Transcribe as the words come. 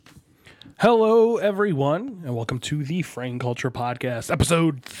Hello, everyone, and welcome to the Frame Culture Podcast,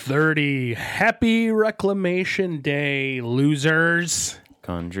 episode 30. Happy Reclamation Day, losers.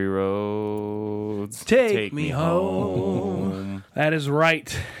 Country roads, Take me home. That is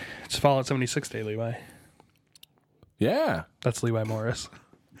right. It's Fallout 76 Day, Levi. Yeah. That's Levi Morris.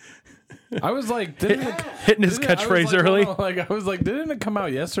 I was like, Hitting his catchphrase early. I was like, didn't it come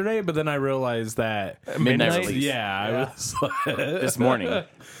out yesterday? But then I realized that Midnight release. I was this morning.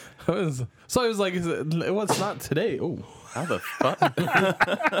 I was like, it's not today. Oh, How the fuck?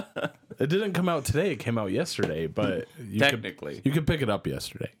 it didn't come out today. It came out yesterday, but Technically. you could pick it up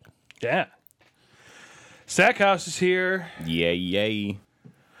yesterday. Yeah. Stackhouse is here. Yay.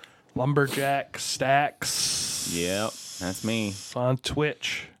 Lumberjack Stacks. Yep, that's me. On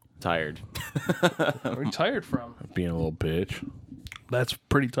Twitch. Tired. Where are you tired from? Being a little bitch. That's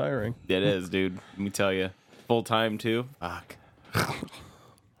pretty tiring. It is, dude. Let me tell you. Full time, too. Fuck.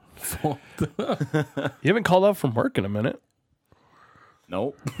 You haven't called out from work in a minute.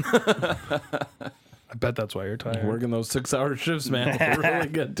 Nope. I bet that's why you're tired. Working those 6-hour shifts, man. Really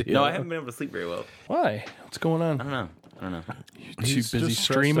good deal. No, I haven't been able to sleep very well. Why? What's going on? I don't know. Too He's busy just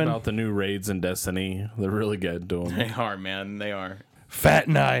stressed streaming. about the new raids in Destiny. They're really good to him. They are, man. They are. Fat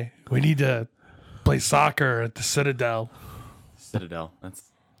and I, we need to play soccer at the Citadel. Citadel. That's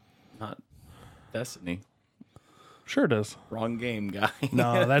not Destiny. Sure it is. Wrong game, guy.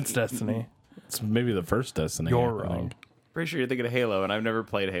 No, that's Destiny. It's maybe the first Destiny. You're I think. wrong. Pretty sure you're thinking of Halo, and I've never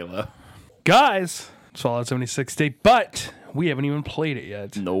played Halo. Guys, it's Fallout 76 Day, but we haven't even played it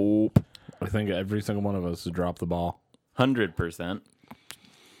yet. Nope. I think every single one of us has dropped the ball. 100%.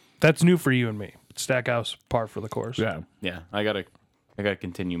 That's new for you and me. Stackhouse, par for the course. Yeah. Yeah, I gotta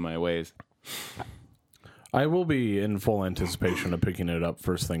continue my ways. I will be in full anticipation of picking it up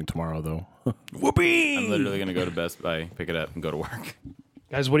first thing tomorrow, though. Whoopee! I'm literally gonna go to Best Buy, pick it up, and go to work.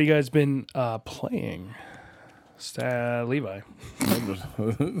 Guys, what have you guys been playing? Levi.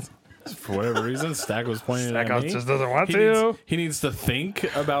 For whatever reason, Stack was playing it Stackhouse at me. just doesn't want He to. needs, he needs to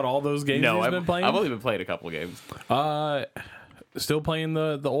think about all those games No, he's been playing. I've only been playing a couple of games. Still playing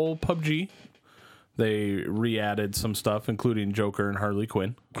the old PUBG. They re-added some stuff, including Joker and Harley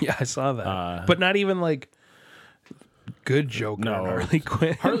Quinn. Yeah, I saw that. But not even like good Joker No. and Harley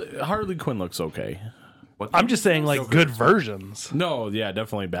Quinn. Harley Quinn looks okay. I'm just saying like good versions. No, yeah,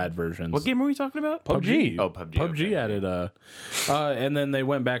 definitely bad versions. What game are we talking about? PUBG. Oh, PUBG. PUBG okay. added and then they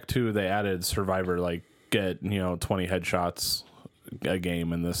went back to they added Survivor, like get 20 headshots a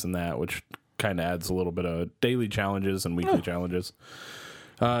game and this and that, which kind of adds a little bit of daily challenges and weekly challenges.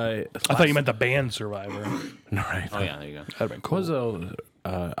 I thought you meant the band Survivor. Right. Oh yeah, there you go. That'd have been cool.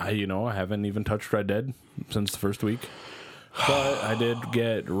 I haven't even touched Red Dead since the first week, but I did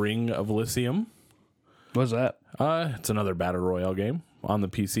get Ring of Elysium. What's that? It's another battle royale game on the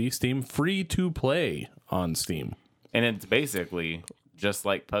PC, Steam, free to play on Steam. And it's basically just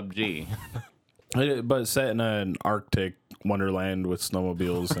like PUBG. But set in an Arctic wonderland with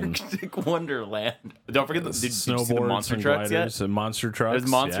snowmobiles and Arctic Wonderland. Don't forget did you see the snowboards monster and trucks gliders yet? and monster trucks. There's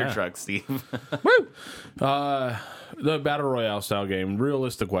monster yeah. trucks, Steve. The battle royale style game,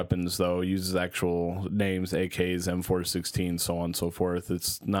 realistic weapons though, uses actual names, AKs, M416, so on and so forth.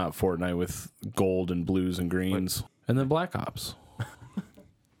 It's not Fortnite with gold and blues and greens. And then Black Ops.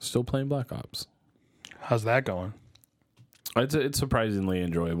 Still playing Black Ops. How's that going? It's surprisingly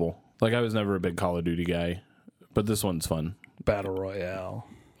enjoyable. Like, I was never a big Call of Duty guy, but this one's fun. Battle Royale.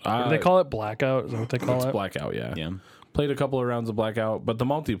 What do they call it? Blackout? Is that what they call It's it? Blackout, yeah. Yeah. Played a couple of rounds of Blackout, but the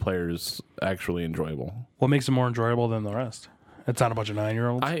multiplayer is actually enjoyable. What makes it more enjoyable than the rest? It's not a bunch of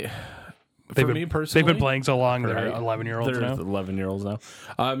 9-year-olds. For me personally, They've been playing so long, they're right, 11-year-olds they're now. 11-year-olds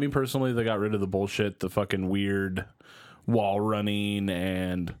now. Me personally, they got rid of the bullshit, the fucking weird wall running,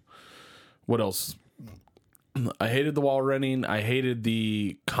 and what else? I hated the wall running. I hated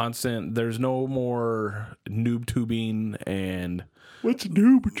the constant. There's no more noob tubing and What's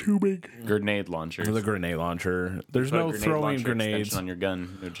noob tubing? Grenade launchers. the grenade launcher. There's Put a no grenade throwing launcher grenades. extension on your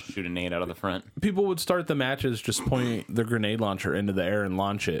gun. It would just shoot a nade out of the front. People would start the matches just point the grenade launcher into the air and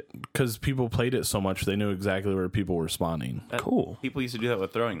launch it because people played it so much they knew exactly where people were spawning. Cool. People used to do that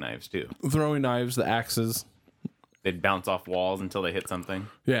with throwing knives too. Throwing knives, the axes. They'd bounce off walls until they hit something.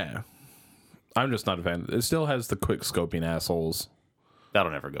 Yeah. I'm just not a fan. It still has the quick scoping assholes.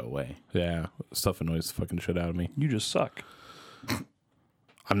 That'll never go away. Yeah. Stuff annoys the fucking shit out of me. You just suck.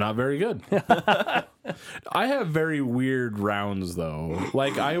 I'm not very good. I have very weird rounds though.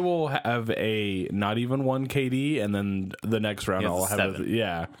 Like I will have a not even 1 KD and then the next round He has I'll a have 7.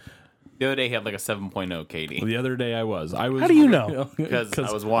 yeah. The other day he had like a 7.0 KD The other day I was. How do you know? because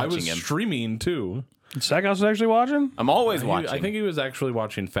I was watching him. streaming too. Stackhouse is actually watching? I'm always watching. I think he was actually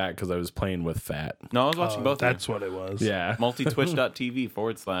watching Fat because I was playing with Fat. No, I was watching both. That's what it was. Yeah.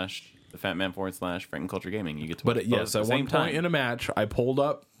 multitwitch.tv/thefatmanforward/Frank Culture Gaming. You get to watch But both yes, at at the one same point time. in a match, I pulled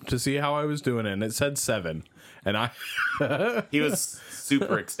up to see how I was doing, and it said 7, and I He was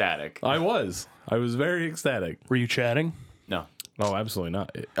super ecstatic. I was very ecstatic. Were you chatting? No. Oh, absolutely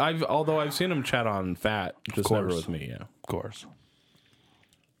not. Although I've seen him chat on Fat, just never with me. Yeah. Of course.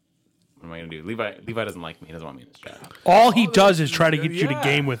 What am I going to do? Levi doesn't like me. He doesn't want me in this chat. All he does is try to get you to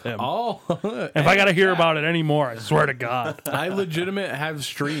game with him. Oh, If I got to hear about it anymore, I swear to God. I legitimate have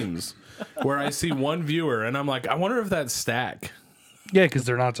streams where I see one viewer, and I'm like, I wonder if that's Stack. Yeah, because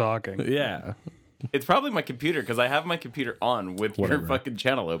they're not talking. Yeah. It's probably my computer because I have my computer on with your fucking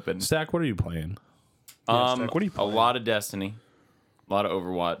channel open. Stack, what are you playing? Stack, what are you A playing? lot of Destiny, a lot of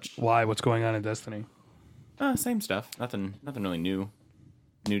Overwatch. Why? What's going on in Destiny? Same stuff. Nothing really new.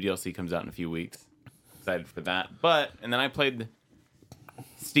 New DLC comes out in a few weeks. Excited for that. And then I played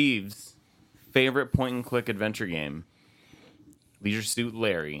Steve's favorite point-and-click adventure game, Leisure Suit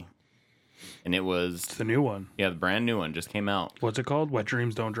Larry. And it was, It's the new one. the brand new one just came out. What's it called? Wet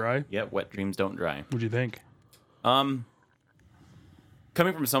Dreams Don't Dry? Yep, Wet Dreams Don't Dry. What'd you think? Coming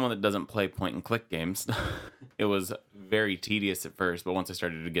from someone that doesn't play point-and-click games, it was very tedious at first, but once I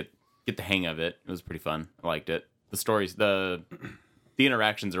started to get the hang of it, it was pretty fun. I liked it. The stories, the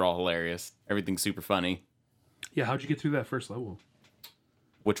interactions are all hilarious. Everything's super funny. Yeah, how'd you get through that first level?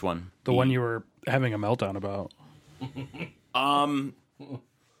 Which one? The one you were having a meltdown about.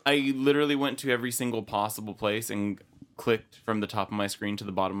 I literally went to every single possible place and clicked from the top of my screen to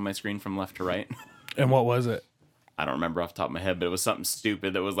the bottom of my screen from left to right. And what was it? I don't remember off the top of my head, but it was something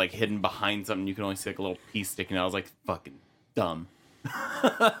stupid that was like hidden behind something. You could only see like a little piece sticking out. I was like, fucking dumb.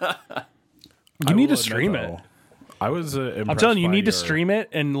 You need to stream it. I was I'm telling you, you need to stream it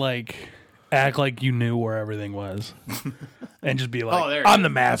and like act like you knew where everything was, and just be like, there it "I'm is. the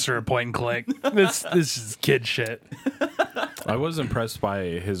master of point and click. This is kid shit." I was impressed by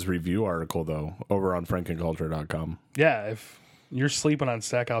his review article, though, over on frankandculture.com. Yeah, if you're sleeping on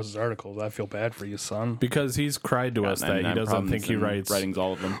Stackhouse's articles, I feel bad for you, son. Because he's cried to us that he doesn't think he writes writings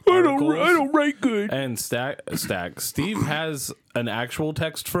all of them. I don't write good. And Steve has an actual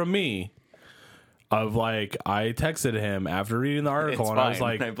text from me of like, I texted him after reading the article, It's and I was fine.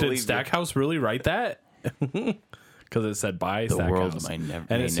 like, I did believe you. Stackhouse really write that? Because it said by The world Stackhouse.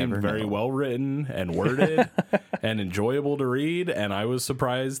 and It seemed very well written and worded and enjoyable to read, and I was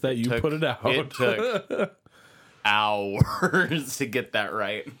surprised that you put it out. It took hours to get that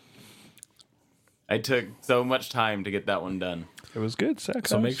right. I took so much time to get that one done. It was good, Stackhouse.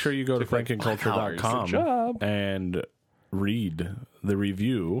 So make sure you go to Took like 5 hours. frankandculture.com Good job. and read the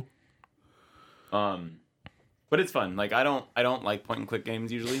review. But it's fun. Like I don't like point and click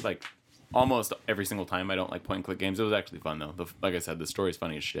games usually. Like almost every single time I don't like point and click games. It was actually fun though. Like I said, the story's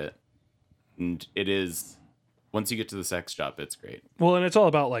funny as shit. And it is, once you get to the sex shop, it's great. Well, and it's all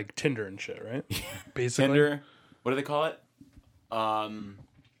about like Tinder and shit, right? Basically. Tinder, what do they call it? Fuck.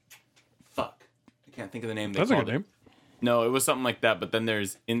 I can't think of the name. That's a good name. No, it was something like that. But then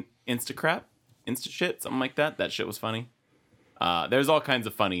there's Instacrap, Insta shit, something like that. That shit was funny. There's all kinds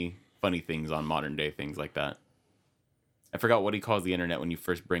of funny things on modern day things like that. I forgot what he calls the internet when you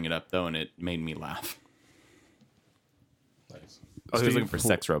first bring it up though, and it made me laugh. Nice. Oh, he was looking for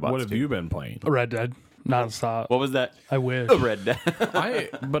sex robots. What have too. you been playing? Red Dead, nonstop. What was that? I wish. Red Dead.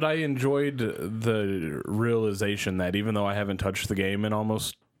 I enjoyed the realization that even though I haven't touched the game in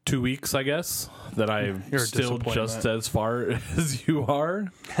almost 2 weeks, I guess, that I'm You're a still just as far as you are.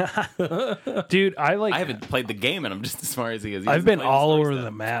 Dude, I I haven't played the game, and I'm just as far as he is. He I've hasn't been played all story over stuff.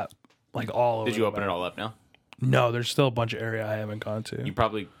 the map, like all over. Did you the open map. it all up now? No, there's still a bunch of area I haven't gone to. You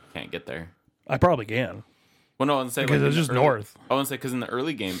probably can't get there. I probably can. Well, no, I was say Because like, it's in the just early- north. I want to say because in the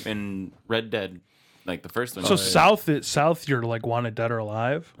early game in Red Dead, like the first one, So south, you're like wanted dead or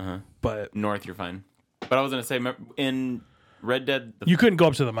alive, but north you're fine. But I was gonna say in Red Dead, you couldn't go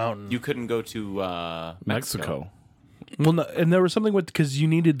up to the mountain. you couldn't go to Mexico. Well, no, and there was something with because you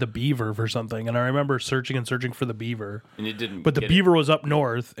needed the beaver for something, and I remember searching for the beaver, And it didn't. but the get beaver was up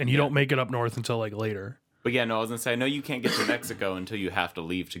north, and you don't make it up north until like later. But yeah, no, I was gonna say I know you can't get to Mexico until you have to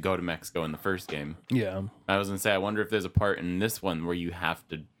leave to go to Mexico in the first game. Yeah, I was gonna say I wonder if there's a part in this one where you have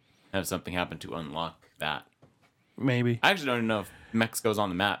to have something happen to unlock that. maybe. I actually don't even know if Mexico's on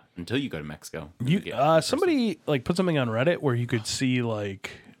the map until you go to Mexico. Somebody like put something on Reddit where you could see like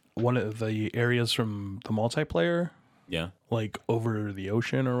one of the areas from the multiplayer, Yeah, like over the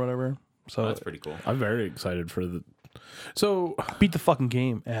ocean or whatever. So that's pretty cool. I'm very excited for So Beat the fucking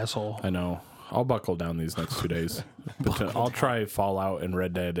game, asshole. I know I'll buckle down these next 2 days. But I'll try Fallout and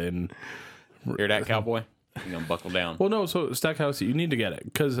Red Dead and. Hear that, cowboy? You gonna buckle down? Well, no. So Stackhouse, you need to get it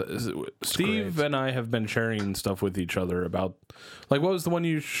because Steve and I have been sharing stuff with each other about, like, what was the one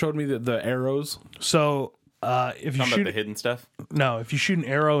you showed me, the arrows? So if you Talking about shoot the hidden stuff. if you shoot an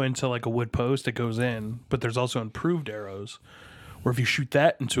arrow into like a wood post, it goes in. But there's also improved arrows, where if you shoot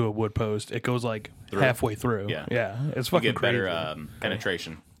that into a wood post, it goes like halfway through. Yeah. It's You fucking get crazy. better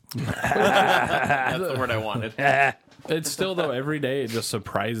penetration. That's the word I wanted. It's still though every day it just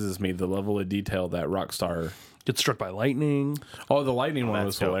surprises me the level of detail that Rockstar. Get struck by lightning. Oh, the lightning one that's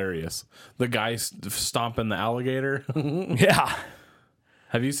was dope. hilarious. The guy stomping the alligator. Yeah.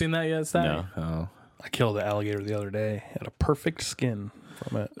 Have you seen that yet, Stack? No. Oh. I killed the alligator the other day. Had a perfect skin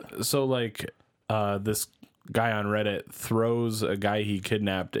from it. So like this guy on Reddit throws a guy he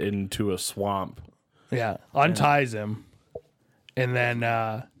kidnapped into a swamp. Yeah. Unties him. And then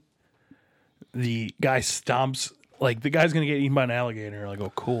the guy stomps. Like, the guy's going to get eaten by an alligator. Like,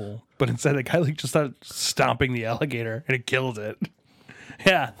 oh, cool. But instead, the guy like just started stomping the alligator, and it kills it.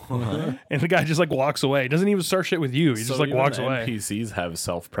 Yeah. And the guy just, like, walks away. Doesn't even start shit with you. He just, like, even walks the away. NPCs have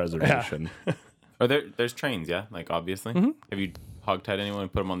self-preservation. Are there's trains? Yeah, like obviously. Have you hogtied anyone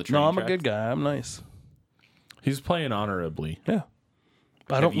and put them on the train? No, I'm a tracks? good guy. I'm nice. He's playing honorably. Yeah.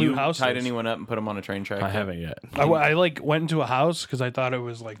 I Have don't you loot houses. tied anyone up and put them on a train track? I haven't yet. I like went into a house because I thought it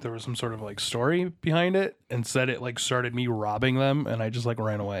was like there was some sort of like story behind it. Instead, it like started me robbing them, and I just like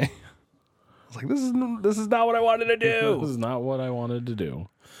ran away. I was like, this is not what I wanted to This do. is not what I wanted to do.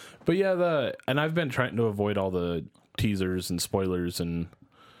 But yeah, and I've been trying to avoid all the teasers and spoilers, and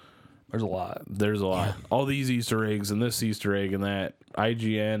There's a lot. there's a lot. All these Easter eggs and this Easter egg and that.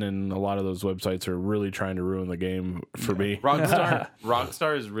 IGN and a lot of those websites are really trying to ruin the game for me.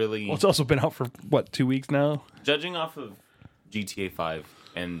 Rockstar is really Well, it's also been out for what 2 weeks now. judging off of GTA 5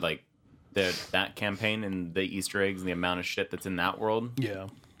 and like that campaign and the Easter eggs and the amount of shit that's in that world. Yeah.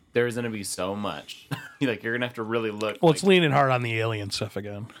 There's gonna be so much. Like you're gonna have to really look. Well, like, it's leaning hard on the alien stuff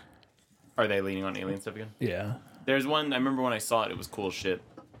again. are they leaning on alien stuff again? Yeah. There's one I remember when I saw it. It was cool shit.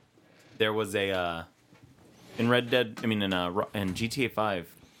 There was a in Red Dead. I mean in GTA 5.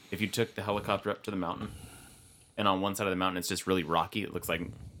 If you took the helicopter up to the mountain, and on one side of the mountain it's just really rocky. It looks like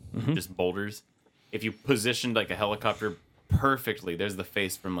just boulders. If you positioned like a helicopter perfectly, there's the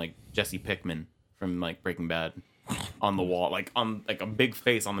face from like Jesse Pinkman from like Breaking Bad on the wall, like on like a big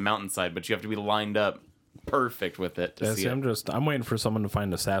face on the mountainside. But you have to be lined up perfect with it to Yeah, see see, it. I'm waiting for someone to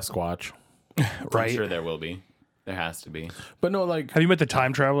find a Sasquatch. Right. I'm sure there will be. There has to be. But no, like, Have you met the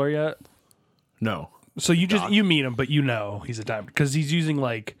time traveler yet? no. So you meet him, but you know he's a time because he's using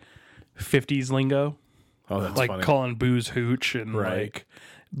like 50s lingo, Oh, that's like funny. calling booze hooch and Right. like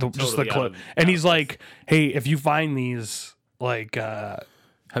just the Totally clip. out of- And he's like, "Hey, if you find these like Have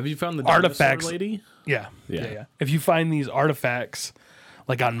you found the Artifacts. dinosaur lady? yeah, Yeah. if you find these artifacts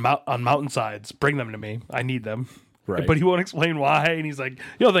like on mountainsides, bring them to me. I need them." Right. But he won't explain why, and he's like,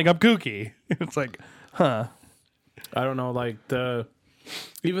 "You'll think I'm kooky." It's like, huh? I don't know, like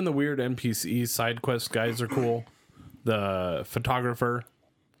even the weird NPC side quest guys are cool. The photographer,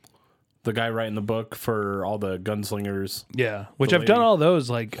 the guy writing the book for all the gunslingers. Yeah. Which The I've done lady. all those.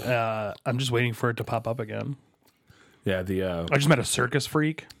 Like, I'm just waiting for it to pop up again. Yeah, the I just met a circus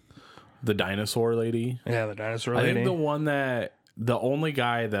freak. dinosaur lady. Yeah, the dinosaur I lady. think the only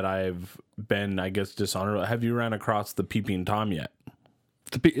guy that I've been, I guess, dishonorable. Have you ran across the Peeping Tom yet?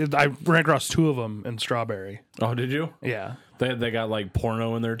 I ran across two of them in Strawberry. Oh, did you? Yeah. They got like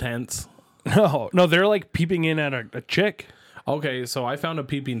porno in their tents. No, they're like peeping in at a chick. Okay, so I found a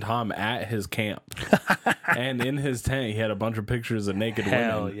Peeping Tom at his camp, and in his tent he had a bunch of pictures of naked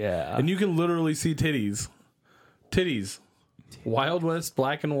Hell women. yeah. And you can literally see titties. Wild West,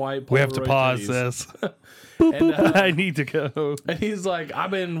 black and white. We have to Polaroid pause titties. this. Boop, boop. I need to go. And he's like,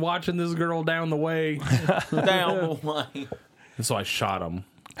 I've been watching this girl down the way. Down the line. And so I shot him.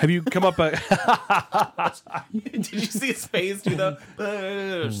 Have you come up a Did you see his face do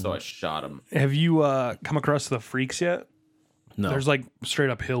that? So I shot him. Have you come across the freaks yet? No. There's like straight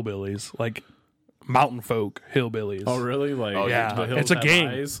up hillbillies, like mountain folk hillbillies. Oh, really? Like, Oh, yeah. the hills It's a have gang.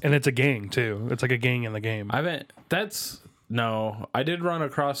 eyes? And it's a gang too. It's like a gang in the game. I haven't. No, I did run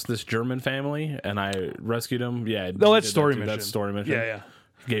across this German family and I rescued him. Yeah. No, you that's did story that too. mission. That's story mission. Yeah, yeah.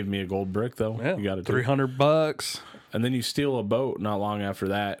 Gave me a gold brick though. Yeah. You got it too. $300. And then you steal a boat not long after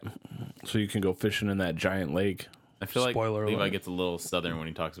that, so you can go fishing in that giant lake. I feel like Spoiler Levi alert. gets a little southern when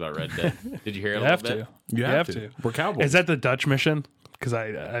he talks about Red Dead. Did you hear it You a have little to. bit? You have to. We're cowboys. Is that the Dutch mission? Because I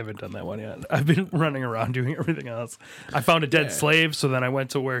haven't done that one yet. I've been running around doing everything else. I found a dead slave, so then I went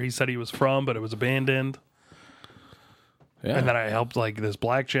to where he said he was from, but it was abandoned. Yeah. And then I helped like this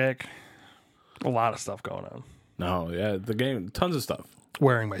blackjack. A lot of stuff going on. No, yeah, the game, tons of stuff.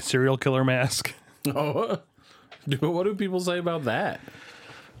 Wearing my serial killer mask. Oh, what do people say about that?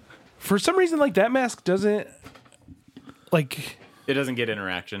 For some reason, like that mask doesn't like It doesn't get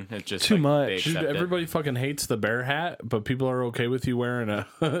interaction. It's just Too like, much. they Dude, accept it. everybody fucking hates the bear hat, but people are okay with you wearing a.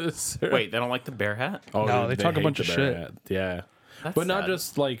 Wait, they don't like the bear hat? Oh, No, they talk a hate bunch the of bear shit. hat. Yeah, That's but not sad.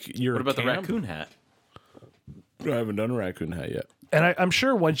 just like your. What about the camp. raccoon hat? I haven't done a raccoon hat yet. and I'm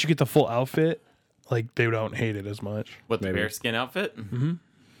sure once you get the full outfit, like they don't hate it as much. What, the Maybe. bearskin outfit? Mm-hmm.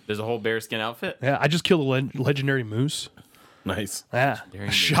 There's a whole bearskin outfit? Yeah, I just killed a legendary moose. Nice, Yeah, Legendary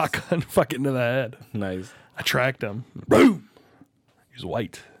moose. shotgun fucking to the head. nice. I tracked him. Boom. He's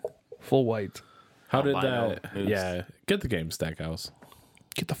white, full white. How did Albino that? moose. Yeah, get the game, Stackhouse.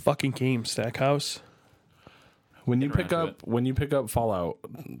 Get the fucking game, Stackhouse. When you Get pick around to up when you pick up Fallout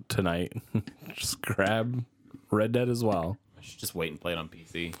tonight, just grab Red Dead as well. I should just wait and play it on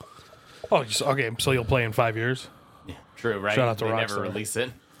PC. Oh, okay. So you'll play in 5 years? Yeah, true, right? Shout out to they Rockstar. never release it.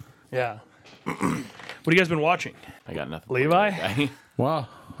 Yeah. What have you guys been watching? I got nothing. Levi? for you, guy. Well,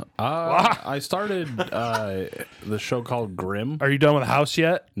 I started the show called Grimm. Are you done with the house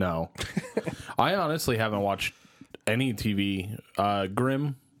yet? No, I honestly haven't watched any TV.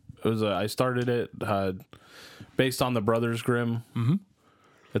 Grimm. It was I started it based on the Brothers Grimm. Mm-hmm.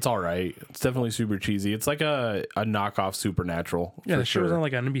 It's all right. It's definitely super cheesy. It's like a knockoff Supernatural. Yeah, for the show was sure. on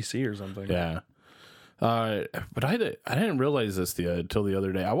like NBC or something. Yeah. But I didn't realize this till the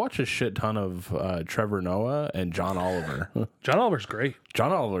other day. I watch a shit ton of Trevor Noah and John Oliver. John Oliver's great.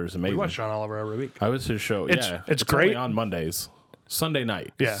 John Oliver is amazing. We watch John Oliver every week. I was his show. It's- Yeah, it's only great. on Mondays, Sunday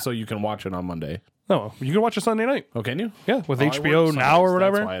night. Yeah. so you can watch it on Monday. No, you can watch it Sunday night. Oh, can you? Yeah, with Oh, I HBO work Now or Sundays,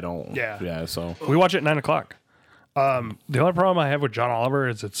 whatever. That's why I don't. Yeah. yeah. So, We watch it at 9 o'clock. The only problem I have with John Oliver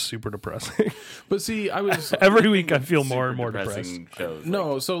is it's super depressing. but see, I was Every week I feel more Super and more depressed. depressing shows.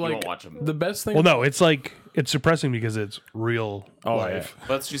 no. So you like won't watch them. the best thing. Well, no, it's like it's depressing because it's real life. But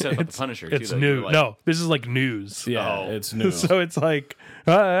that's what you said about the Punisher. Too, It's though. You new. were like, No, this is like news. yeah, Oh. it's new. So it's like,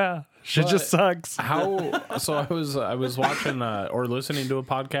 yeah, shit just sucks. How so I was watching or listening to a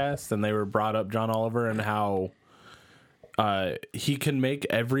podcast and they were brought up John Oliver and how he can make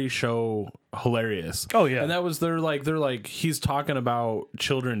every show hilarious. Oh, yeah. And that was they're like he's talking about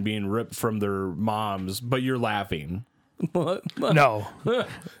children being ripped from their moms, but you're laughing. What? No,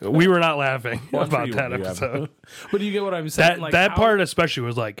 we were not laughing Well, I'm sure about you that will, yeah. episode. But do you get what I'm saying? That Like, that how- part especially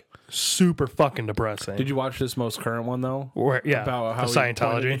was like super fucking depressing. Did you watch this most current one though? Where, yeah, About how the he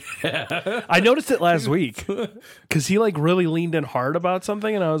Scientology. I noticed it last week because he like really leaned in hard about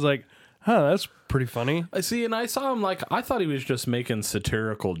something, and I was like, "Huh, that's pretty funny." I see, and I saw him like I thought he was just making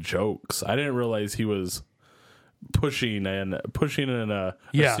satirical jokes. I didn't realize he was pushing in a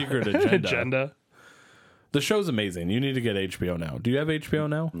secret agenda. agenda. The show's amazing. You need to get HBO now. Do you have HBO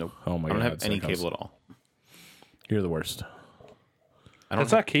now? Nope. Oh my I don't god. have any Stackhouse. cable at all. You're the worst. I don't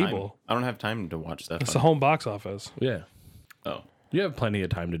That's have not cable. time. I don't have time to watch stuff. It's the home box office. Yeah. Oh. You have plenty of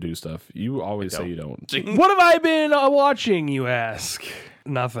time to do stuff. You always say you don't. What have I been watching, you ask?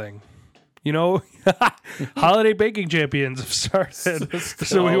 Nothing. You know, holiday baking champions have started.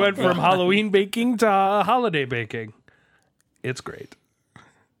 So we went from Halloween baking to holiday baking. It's great.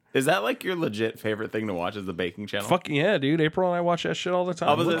 Is that like your legit favorite thing to watch? Is the baking channel? Fucking yeah, dude. April and I watch that shit all the time.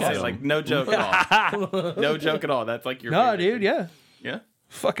 I was Look gonna at say, them. like, no joke at all. No joke at all. That's like your. No, favorite dude, thing. yeah. Yeah.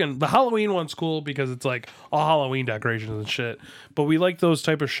 Fucking the Halloween one's cool because it's like all Halloween decorations and shit. But we like those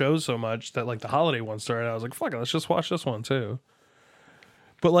type of shows so much that like the holiday one started. I was like, fuck it, let's just watch this one too.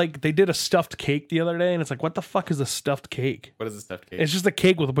 But like they did a stuffed cake the other day, and it's like, what the fuck is a stuffed cake? What is the stuffed cake? It's just a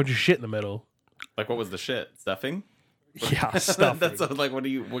cake with a bunch of shit in the middle. Like, what was the shit? Stuffing? Yeah, stuffing. That's like,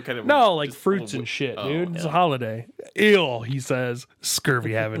 what kind of? No, like just fruits full of and shit, oh, dude. It's a yeah. holiday. Ew, he says.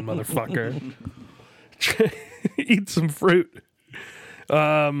 Scurvy having motherfucker. Eat some fruit.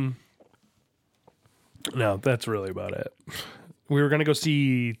 No, that's really about it. We were gonna go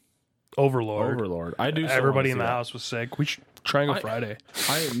see Overlord. I do. so Everybody wanna in the see that. house was sick. We should try and go Friday.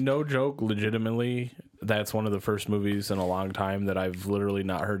 I no joke, legitimately, that's one of the first movies in a long time that I've literally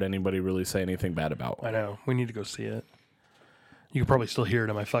not heard anybody really say anything bad about. I know. We need to go see it. You can probably still hear it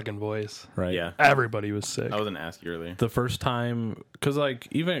in my fucking voice. Right? Yeah. Everybody was sick. I was gonna ask you earlier. The first time, because like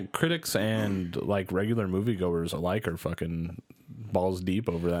even critics and like regular moviegoers alike are fucking balls deep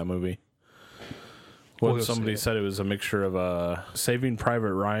over that movie. We'll What go somebody see it. said it was a mixture of Saving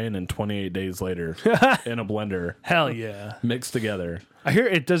Private Ryan and 28 Days Later in a blender Hell yeah. mixed together. I hear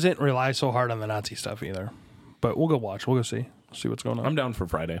it doesn't rely so hard on the Nazi stuff either. But we'll go watch. We'll go see. See what's going on. I'm down for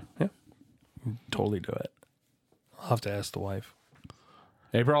Friday. Totally do it. I'll have to ask the wife.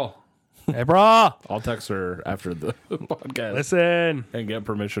 April, Hey, bro, I'll text her after the podcast listen. and get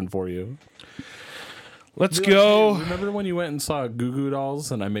permission for you. Let's Be like, go. "Hey, remember when you went and saw Goo Goo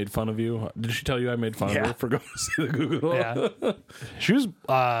Dolls and I made fun of you? Did she tell you I made fun of Yeah. her for going to see the Goo Goo Dolls? Yeah. She was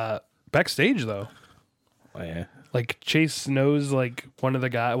backstage though. Oh, yeah. Like Chase knows like one of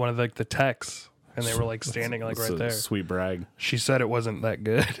the techs, and they were like standing like That's right a there. Sweet brag. She said it wasn't that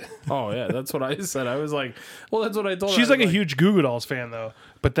good. Oh yeah, that's what I said. I was like, well, that's what I told her. She's I was like a huge Goo Goo Dolls fan though.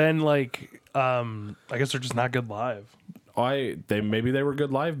 But then like I guess they're just not good live. maybe they were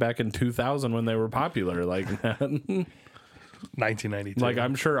good live back in 2000 when they were popular. Like 1992. like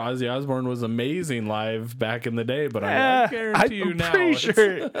I'm sure Ozzy Osbourne was amazing live back in the day, but I guarantee you I'm now. pretty it's-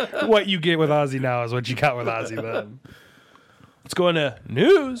 sure what you get with Ozzy now is what you got with Ozzy then. Let's go into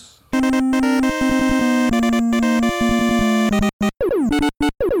news.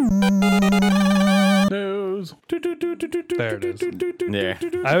 News. There it is. Yeah.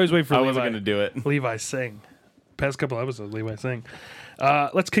 I always wait for I Levi. wasn't going to do it. Levi sing. Past couple episodes, Levi sing.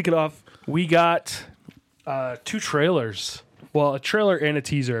 Let's kick it off. We got 2 trailers. Well, a trailer and a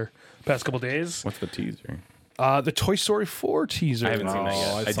teaser. Past couple days. What's the teaser? The Toy Story 4 teaser. I haven't seen that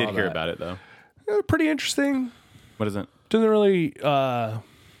Oh, yet. I I saw did hear that. about it, though. Pretty interesting. What is it? Doesn't really Can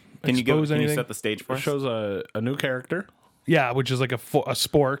you expose anything. set the stage for It us? shows a new character. Yeah, which is like a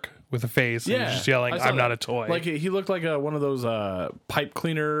spork with a face. And he's just yelling, I saw "I'm that. not a toy." Like he looked like one of those pipe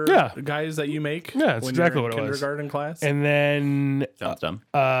cleaner Yeah. guys that you make. Yeah, that's when exactly you're in what it was. kindergarten class. and then Sounds dumb.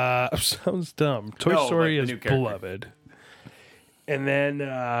 sounds dumb. Toy No, Story like is the new character. beloved. And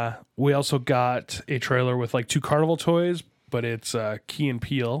then we also got a trailer with like 2 carnival toys, but it's Key and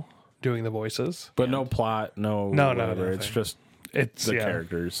Peele doing the voices. But no plot, no No, whatever. It's nothing. just It's the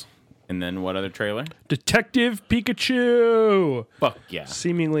characters. And then what other trailer? Detective Pikachu, Fuck yeah.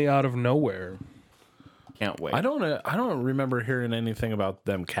 seemingly out of nowhere. Can't wait. I don't remember hearing anything about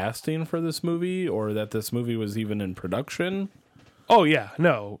them casting for this movie or that this movie was even in production. Oh yeah,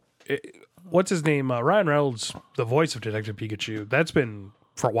 no. What's his name? Ryan Reynolds, the voice of Detective Pikachu. That's been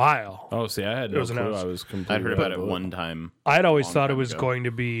for a while. Oh, see, I had no was clue. announced. I was completely. I'd heard about it out of the loop. one time. I'd always Long thought it time was ago. going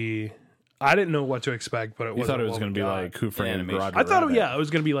to be. I didn't know what to expect, but it You wasn't thought it was what going to we be got. like Who Framed animation. Roger I thought, Rabbit. it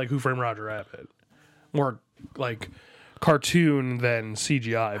was going to be like Who Framed Roger Rabbit, more like cartoon than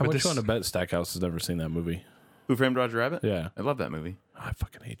CGI. How but much this, you want to bet Stackhouse has never seen that movie? Who Framed Roger Rabbit? Yeah, I love that movie. I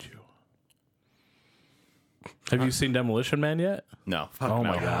fucking hate you. Have you seen Demolition Man yet? No. Fuck Oh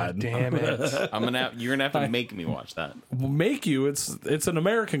no. my god! damn it! You're gonna have to make me watch that. Make you? It's an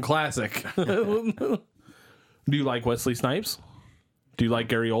American classic. Do you like Wesley Snipes? Do you like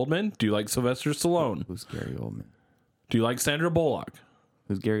Gary Oldman? Do you like Sylvester Stallone? Who's Gary Oldman? Do you like Sandra Bullock?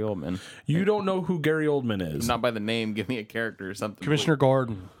 Who's Gary Oldman? You don't know who Gary Oldman is. Not by the name. Give me a character or something. Commissioner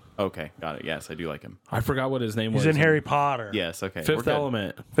Gordon. Okay, got it. Yes, I do like him. I forgot what his name was. He's in Harry Potter. Yes. Okay. Fifth we're good.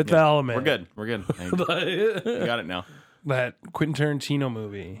 Element. Fifth Element. We're good. We're good. I got it now. That Quentin Tarantino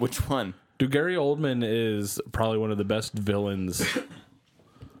movie. Which one? Dude, Gary Oldman is probably one of the best villains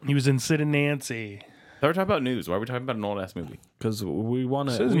He was in Sid and Nancy. Thought we were talking about news. Why are we talking about an old ass movie? because we want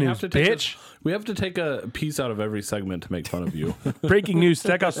to. Says We news, have to take bitch. we have to take a piece out of every segment to make fun of you. Breaking news: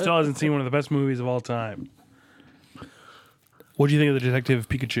 Stackhouse still hasn't seen one of the best movies of all time. What do you think of the Detective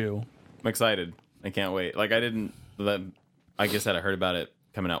Pikachu? I'm excited. I can't wait. Like I guess that I heard about it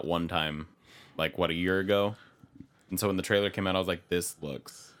coming out one time, like what, a year ago. And so when the trailer came out, I was like, this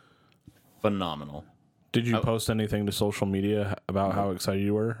looks phenomenal. Did you post anything to social media about how excited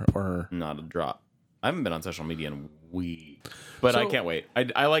you were, or Not a drop. I haven't been on social media in weeks, but I So- can't wait.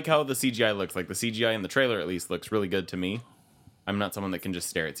 I like how the CGI looks. Like the CGI in the trailer at least looks really good to me. I'm not someone that can just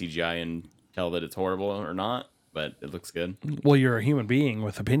stare at CGI and tell that it's horrible or not, but it looks good. Well, you're a human being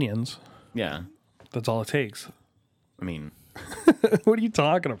with opinions. Yeah. That's all it takes. I mean, What are you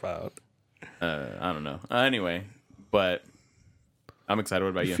talking about? I don't know. Anyway, but I'm excited.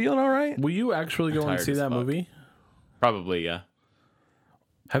 What about you? Feeling all right? will you actually go and tired see as that fuck. movie? Probably, yeah.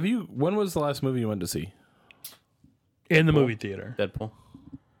 Have you? When was the last movie you went to see? In the movie theater. Deadpool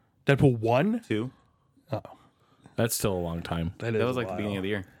Deadpool 1? 2. That's still a long time. That That was like the beginning of the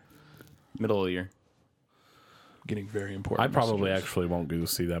year. Middle of the year. Getting very important. I probably messages. actually won't go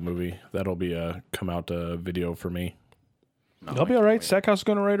see that movie. That'll be a come out video for me. No, I'll be I all can't right. wait. Stackhouse is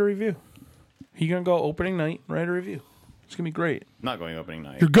going to write a review. He going to go opening night, write a review. It's going to be great. Not going opening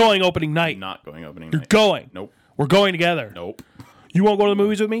night. You're going opening night. Not going opening You're night. going. Nope. We're going together. Nope. You won't go to the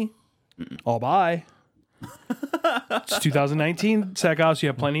movies with me? Oh, bye. It's 2019, Stackhouse. You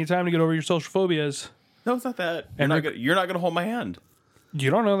have plenty of time to get over your social phobias. No, it's not that. And You're not gonna hold my hand. You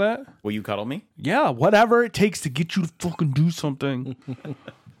don't know that? Will you cuddle me? Yeah, whatever it takes to get you to fucking do something.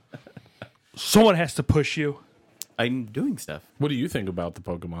 Someone has to push you. I'm doing stuff. What do you think about the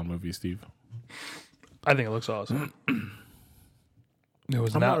Pokemon movie, Steve? I think it looks awesome. It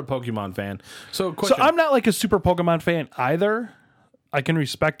was I'm not. not a Pokemon fan. So, So question. I'm not like a super Pokemon fan either. I can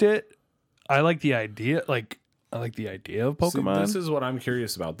respect it. I like the idea. Like I like the idea of See, Pokemon. this is what I'm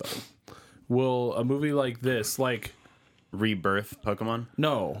curious about, though. Will a movie like this, like, Rebirth Pokemon.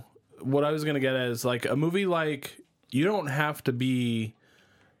 no, what I was going to get at is like a movie like, you don't have to be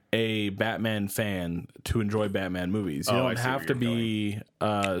a Batman fan to enjoy Batman movies. You Oh, I don't see where have to you're be a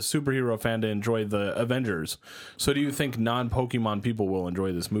superhero fan to enjoy the Avengers. So do you think non-Pokemon people will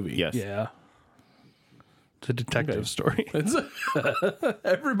enjoy this movie? Yes. Yeah. It's a detective story. It's,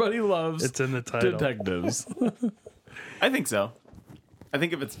 everybody loves It's in the title. detectives. I think so. I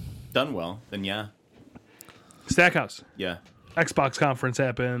think if it's done well, then yeah. Stackhouse. Yeah. Xbox conference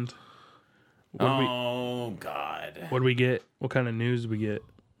happened. Oh, God. What do we get? What kind of news do we get?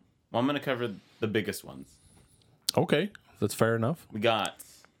 Well, I'm going to cover the biggest ones. Okay, that's fair enough. We got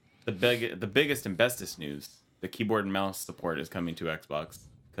the biggest and bestest news. The keyboard and mouse support is coming to Xbox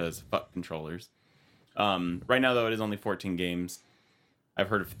because fuck controllers. Right now, though, it is only 14 games. I've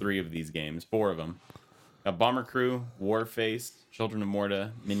heard of 3 of these games, 4 of them. Got Bomber Crew, Warface, Children of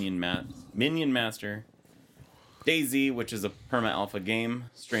Morta, Minion Master, DayZ, which is a perma alpha game,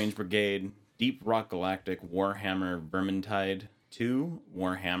 Strange Brigade, Deep Rock Galactic, Warhammer Vermintide 2,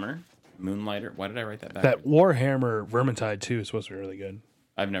 Warhammer, Moonlighter. Why did I write that back? That Warhammer Vermintide 2 is supposed to be really good.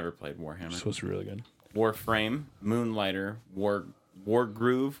 I've never played Warhammer. It's supposed to be really good. Warframe, Moonlighter, War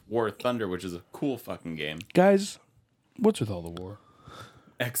Groove, War Thunder, which is a cool fucking game. Guys, what's with all the war?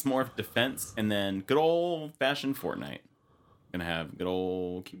 Xmorph Defense, and then good old fashioned Fortnite. Gonna have good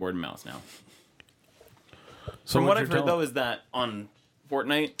old keyboard and mouse now. So From what I've you're heard, though, is that on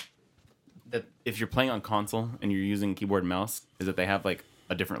Fortnite, that if you're playing on console and you're using keyboard and mouse, is that they have like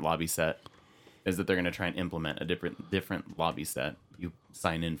a different lobby set. Is that they're gonna try and implement a different lobby set. You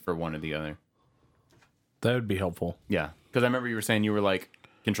sign in for one or the other. that would be helpful. Yeah, because I remember you were saying you were like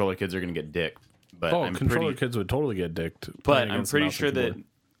controller kids are gonna get dicked, but Oh, I'm controller pretty, kids would totally get dicked. but playing I'm against pretty mouse and sure that keyboard.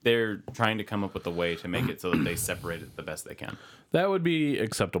 they're trying to come up with a way to make it so that they separate it the best they can. That would be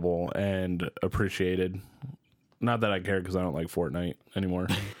acceptable and appreciated. Not that I care because I don't like Fortnite anymore.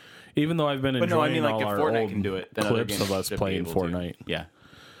 Even though I've been But enjoying no, I mean, like, all if our Fortnite old can do it, then other clips games of us should be playing able to. Fortnite. Yeah,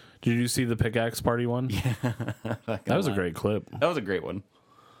 Did you see the pickaxe party one? That was a great clip. that was a great one.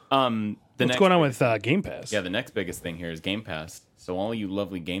 What's going on with Game Pass? Yeah, the next biggest thing here is Game Pass. So all you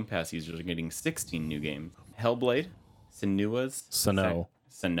lovely Game Pass users are getting 16 new games: Hellblade, Senua's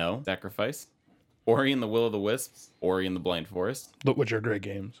Sinnoh Sacrifice, Ori and the Will of the Wisps, Ori and the Blind Forest, Which are great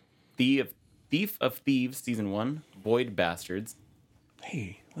games. Thief of Thieves Season 1, Void Bastards,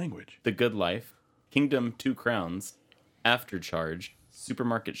 Hey, language. The Good Life, Kingdom 2 Crowns, Aftercharge,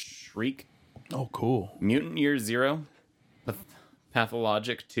 Supermarket Shriek, Oh, cool. Mutant Year Zero,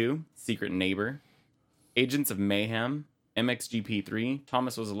 Pathologic 2, Secret Neighbor, Agents of Mayhem, MXGP3,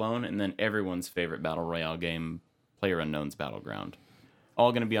 Thomas Was Alone, and then everyone's favorite Battle Royale game, PlayerUnknown's Battleground.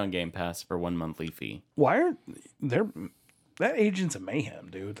 All going to be on Game Pass for 1 monthly fee. Why aren't there that Agents of Mayhem,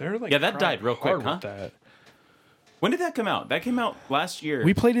 dude? They're like Yeah, that trying died real quick, hard huh? with that. When did that come out? That came out last year.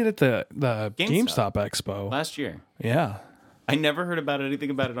 We played it at the GameStop. GameStop Expo. Last year. Yeah. I never heard about anything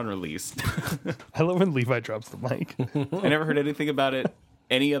about it on release. I love when Levi drops the mic. I never heard anything about it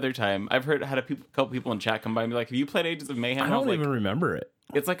any other time. I've had a couple people in chat come by and be like, "Have you played Agents of Mayhem?" I was don't like, even remember it.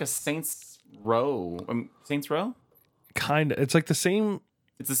 It's like a Saints Row. Saints Row? Kind of. It's like the same.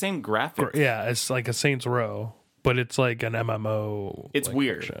 It's the same graphics. Yeah, it's like a Saints Row, but it's like an MMO. It's like,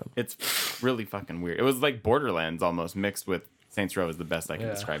 weird. version. It's really fucking weird. It was like Borderlands almost mixed with Saints Row is the best I can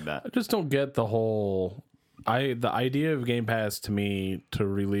describe that. I just don't get the whole. The idea of Game Pass to me to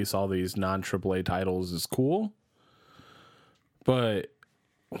release all these non AAA titles is cool, but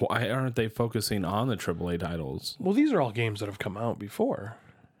why aren't they focusing on the AAA titles? Well, these are all games that have come out before.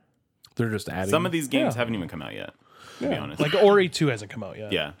 They're just adding. Some of these games Yeah. haven't even come out yet, to be honest. Like Ori 2 hasn't come out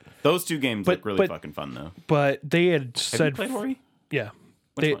yet. yeah. Those 2 games But- look really but- fucking fun though. But they had Have said. you played Ori? Yeah.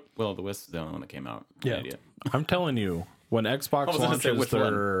 Which They- one? Will of the Wisp is the only one that came out. Yeah. Idiot. I'm telling you, when Xbox was gonna say, launches which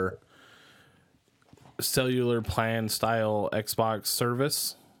one? their cellular plan style Xbox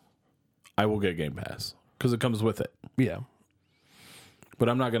service, I will get Game Pass because it comes with it. Yeah. But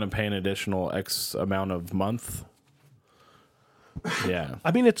I'm not going to pay an additional X amount of month. Yeah.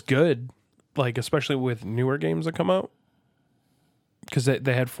 I mean, it's good, like, especially with newer games that come out. Because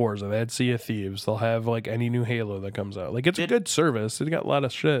they had Forza, they had Sea of Thieves, they'll have, like, any new Halo that comes out. Like, it's a good service. It's got a lot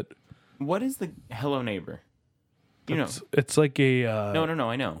of shit. What is the Hello Neighbor? You know. It's like a... No,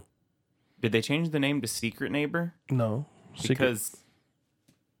 I know. Did they change the name to Secret Neighbor? No. Secret. Because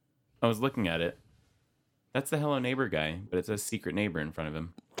I was looking at it. That's the Hello Neighbor guy, but it says Secret Neighbor in front of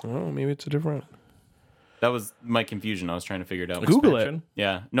him. Oh, maybe it's a different. That was my confusion. I was trying to figure it out. Google it. Expansion?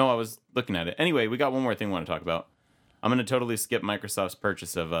 Yeah. No, I was looking at it. Anyway, we got one more thing we want to talk about. I'm going to totally skip Microsoft's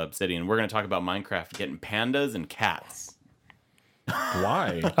purchase of Obsidian. We're going to talk about Minecraft getting pandas and cats.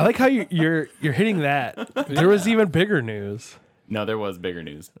 Why? I like how you're hitting that. There was even bigger news. No, there was bigger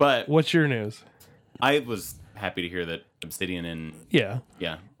news. But What's your news? I was happy to hear that Obsidian and... Yeah.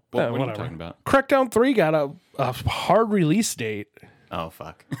 Yeah. What are you whatever. talking about? Crackdown 3 got a hard release date. Oh,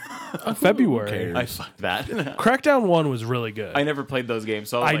 fuck. February. cares? I fucked that. Crackdown 1 was really good. I never played those games,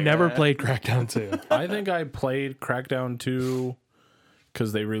 so I, was I like, never played Crackdown 2. I think I played Crackdown 2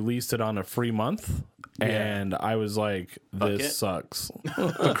 because they released it on a free month, and I was like, this it. sucks.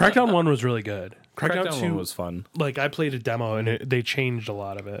 But Crackdown 1 was really good. Crackdown, Crackdown 2 1 was fun. like I played a demo and they changed a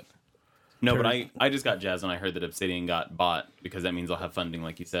lot of it. No, but I just got jazzed when I heard that Obsidian got bought because that means they'll have funding,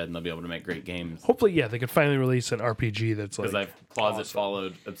 like you said, and they'll be able to make great games. Hopefully, yeah, they could finally release an RPG that's Because like, I've closet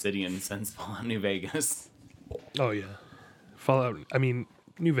followed Obsidian since Fallout New Vegas. oh yeah, Fallout. I mean,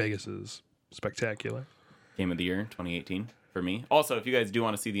 New Vegas is spectacular. Game of the Year 2018 for me. Also, if you guys do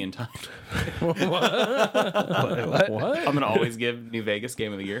want to see the entire... What? What? I'm going to always give New Vegas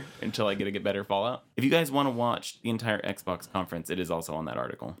Game of the Year until I get better Fallout. If you guys want to watch the entire Xbox conference, it is also on that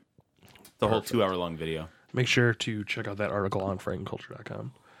article. It's a whole 2-hour-long video. Make sure to check out that article on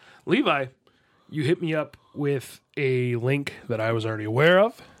FrankenCulture.com. Levi, you hit me up with a link that I was already aware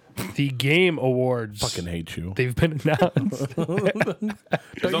of. The Game Awards. Fucking hate you. They've been announced.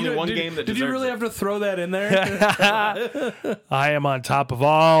 There's only one game that Did you deserves really it. have to throw that in there? I am on top of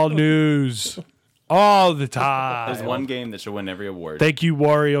all news all the time. There's one game that should win every award. Thank you,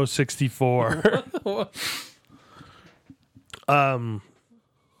 Wario64.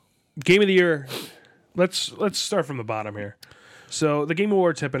 Game of the Year. Let's start from the bottom here. So the Game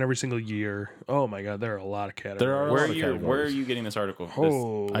Awards happen every single year. Oh my god, there are a lot of categories. There are a Where lot are of you? Where are categories. you getting this article?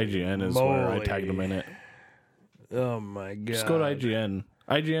 Oh, IGN is where I moly. tagged them in it. Oh my god. Just go to IGN.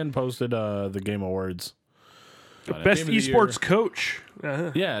 IGN posted the Game Awards. Best Game of the esports coach.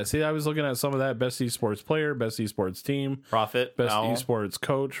 Yeah, see, I was looking at some of that. Best esports player, best esports team, Profit. best Owl. esports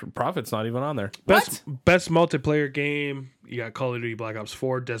coach. Profit's not even on there. Best multiplayer game. You got Call of Duty Black Ops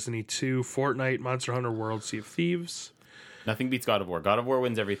 4, Destiny 2, Fortnite, Monster Hunter World, Sea of Thieves. Nothing beats God of War. God of War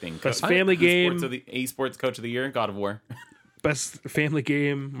wins everything. Best family game. Esports Coach of the Year, God of War. Best family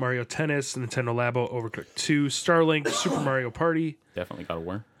game, Mario Tennis, Nintendo Labo, Overcooked 2, Starlink, Super Mario Party. Definitely God of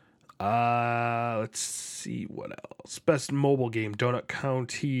War. Let's see what else. Best mobile game, Donut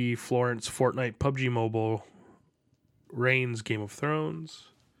County, Florence, Fortnite, PUBG Mobile, Reigns, Game of Thrones.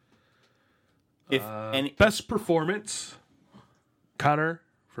 If any, Best performance, Connor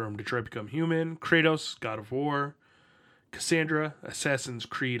from Detroit Become Human, Kratos, God of War, Cassandra, Assassin's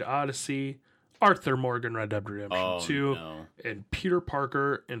Creed Odyssey, Arthur Morgan, Red Dead Redemption 2, no. and Peter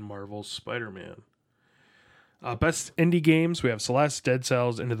Parker in Marvel's Spider-Man. Best indie games, we have Celeste, Dead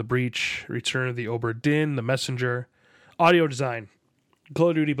Cells, Into the Breach, Return of the Obra Dinn, The Messenger. Audio design, Call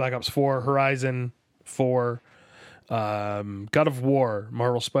of Duty Black Ops 4, Horizon 4, God of War,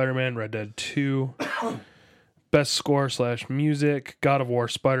 Marvel Spider-Man, Red Dead 2. Best score / music, God of War,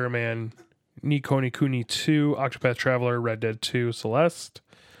 Spider-Man, Ni Kuni 2, Octopath Traveler, Red Dead 2, Celeste.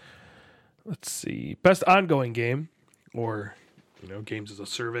 Let's see. Best ongoing game, or games as a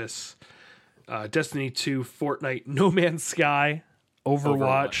service. Destiny 2, Fortnite, No Man's Sky,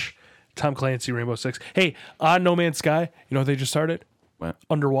 Overwatch, Tom Clancy, Rainbow Six. Hey, on No Man's Sky, you know what they just started? What?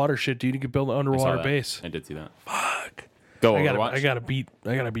 Underwater shit, dude. You can build an I saw underwater that. base. I did see that. Fuck. Go I Overwatch. gotta beat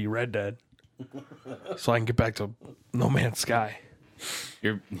Red Dead, so I can get back to No Man's Sky.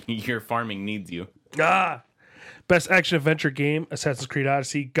 Your farming needs you. Best action adventure game, Assassin's Creed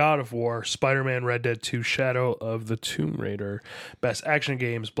Odyssey, God of War, Spider-Man, Red Dead 2, Shadow of the Tomb Raider. Best action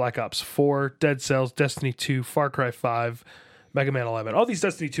games, Black Ops 4, Dead Cells, Destiny 2, Far Cry 5, Mega Man 11. All these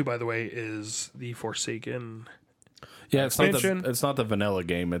Destiny 2, by the way, is the Forsaken. Yeah, it's Expansion. it's not the vanilla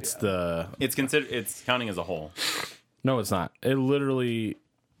game. It's the It's counting as a whole. no, it's not. It literally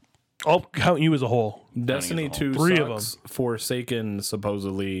I'll count you as a whole. Destiny as a whole. 2 Three of sucks. Forsaken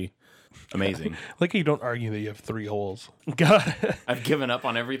supposely. Amazing. Like you don't argue that you have 3 holes. God. I've given up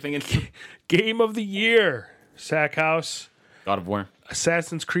on everything. Game of the Year, Sackhouse, God of War.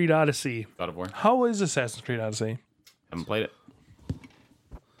 Assassin's Creed Odyssey. God of War. How is Assassin's Creed Odyssey? Haven't played it.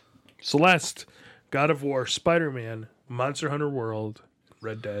 Celeste, God of War, Spider-Man, Monster Hunter World,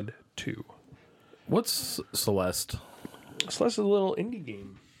 Red Dead 2. What's Celeste? Celeste is a little indie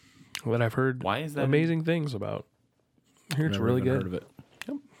game that I've heard Why is that amazing things about. I hear it's Never really even good. heard of it.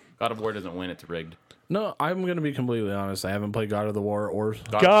 God of War doesn't win. It's rigged. No, I'm gonna be completely honest. I haven't played God of the War or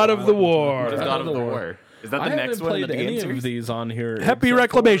God of the War. What is God of the War? Is that the I next haven't one in played the any game of series? these on here. Happy except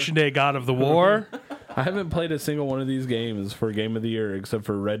Reclamation Day, God of the War. I haven't played a single one of these games for Game of the Year except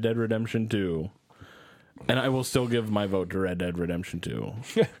for Red Dead Redemption 2. And I will still give my vote to Red Dead Redemption 2.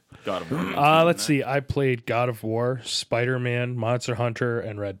 God of War. Let's see. I played God of War, Spider-Man, Monster Hunter,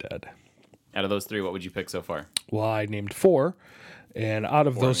 and Red Dead. Out of those three, what would you pick so far? Well, I named 4, and out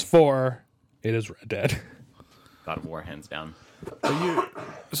of those 4, it is Red Dead. God of War, hands down.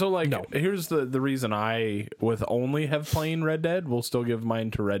 Here's the reason I, with only have playing Red Dead, will still give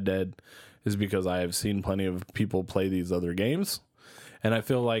mine to Red Dead, is because I have seen plenty of people play these other games. And I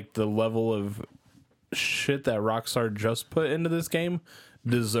feel like the level of shit that Rockstar just put into this game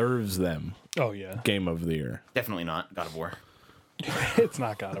deserves them Oh, yeah. Game of the Year. Definitely not God of War. It's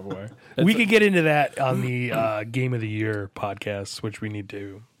not God of War. We could get into that on the Game of the Year podcast, which we need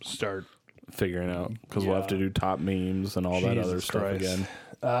to start. Figuring out, because we'll have to do top memes and all that other Jesus stuff Christ.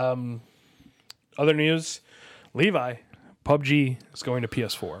 again. Other news, Levi, PUBG is going to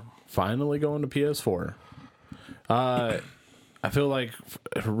PS4. Finally going to PS4. I feel like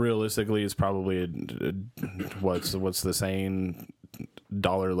realistically, it's probably what's the saying?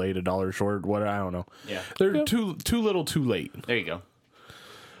 $1 late, $1 short. What, I don't know. Yeah. They're too little, too late. There you go.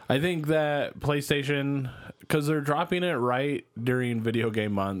 I think that PlayStation, because they're dropping it right during Video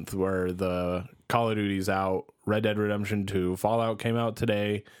Game Month, where the Call of Duty's out, Red Dead Redemption 2, Fallout came out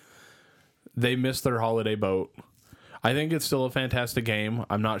today. They missed their holiday boat. I think it's still a fantastic game.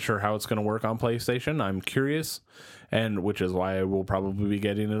 I'm not sure how it's going to work on PlayStation. I'm curious, and which is why I will probably be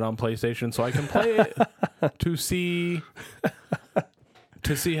getting it on PlayStation so I can play it to see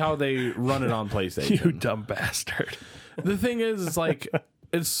how they run it on PlayStation. You dumb bastard. The thing is, it's like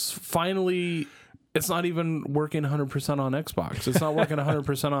it's not even working 100% on Xbox. It's not working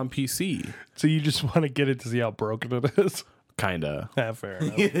 100% on PC. So you just want to get it to see how broken it is? Kinda. Yeah, fair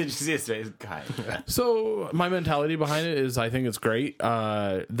enough. Did you see his face? God. So my mentality behind it is I think it's great.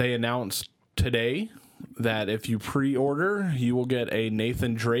 They announced today that if you pre-order, you will get a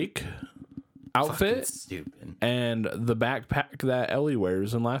Nathan Drake outfit Stupid. and the backpack that Ellie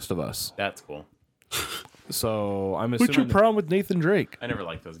wears in Last of Us. That's cool. So I'm What's your assuming. problem with Nathan Drake? I never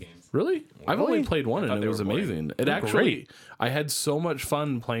liked those games. Really? I've only played one thought and it they was were boring. amazing. It actually, I had so much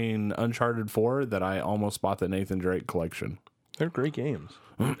fun playing Uncharted 4 that I almost bought the Nathan Drake collection. They're great games.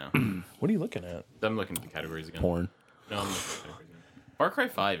 No. What are you looking at? I'm looking at the categories again. Porn. No, I'm looking at the categories again. Far Cry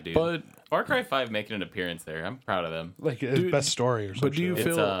 5, dude. But Far Cry 5 making an appearance there. I'm proud of them. Like best story or something. but do you It's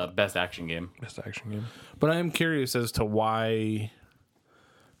feel best action game. best action game? But I am curious as to why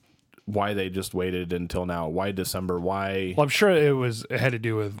they just waited until now. Why December? Why? Well, I'm sure it had to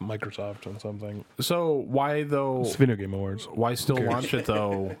do with Microsoft and something. So why though? It's Video Game Awards. Why still launch it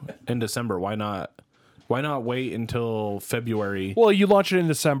though in December? Why not? Why not wait until February? Well, you launch it in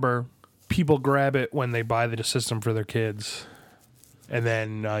December. People grab it when they buy the system for their kids, and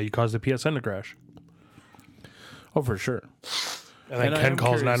then you cause the PSN to crash. Oh, for sure. And then And I Ken am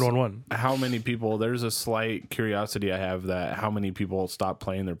calls curious 911. How many people? There's a slight curiosity I have that how many people stop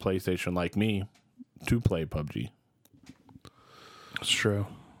playing their PlayStation like me to play PUBG, It's true.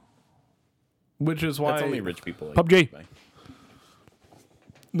 which is why That's only rich people. Like PUBG.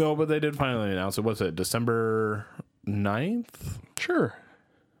 No, but they did finally announce it. What's it? December 9th? Sure.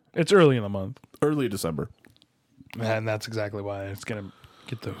 It's early in the month. Early December. And that's exactly why it's going to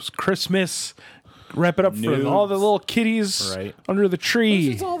get those Christmas, wrap it up for Noobs. all the little kitties Right. under the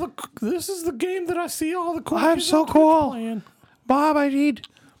tree. This is the game that I see all the cool I'm kids so on Twitch cool. playing. Bob, I need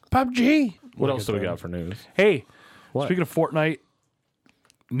PUBG. What else do we got for news? Hey, What? speaking of Fortnite,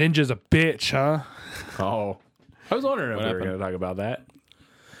 Ninja's a bitch, huh? Oh, I was wondering if we were happened? going to talk about that.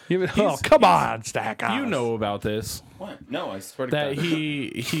 Oh, come on, Stack. You know about this? What? No, I swear to That God.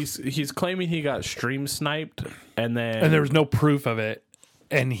 he's claiming he got stream sniped, and then And there was no proof of it.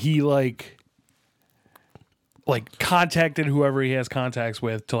 And he like contacted whoever he has contacts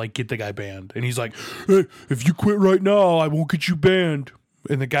with to like get the guy banned. And he's like, hey, if you quit right now, I won't get you banned.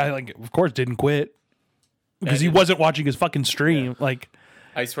 And the guy, like, of course, didn't quit because he wasn't watching his fucking stream. Like,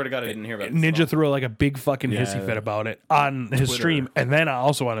 I swear to God, I didn't hear about this Ninja at all. threw like a big fucking hissy fit about it on his stream, and then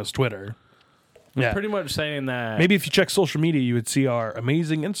also on his Twitter. Yeah, pretty much saying that maybe if you check social media, you would see our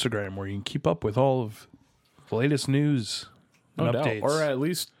amazing Instagram where you can keep up with all of the latest news and no doubt, updates. or at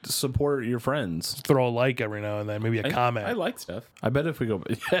least support your friends. Throw a like every now and then, maybe a comment. I like stuff. I bet if we go,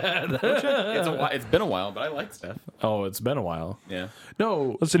 It's been a while, but I like stuff. oh, it's been a while. Yeah.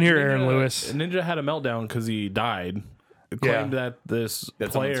 No, Listen here, Aaron Lewis. Ninja had a meltdown because he died. Claimed that this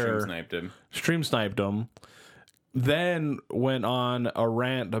That someone player stream sniped him. stream sniped him. Then went on a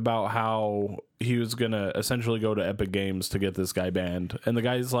rant about how he was gonna essentially go to Epic Games to get this guy banned, and the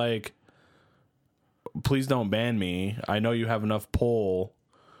guy's like, please don't ban me. I know you have enough pull.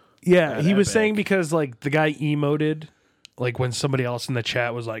 Yeah, he was Epic. saying because like the guy emoted, like when somebody else in the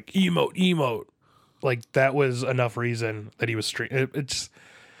chat was like emote, like that was enough reason that he was it's.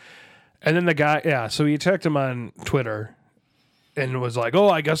 And then the guy, yeah, so he attacked him on Twitter and was like, "Oh,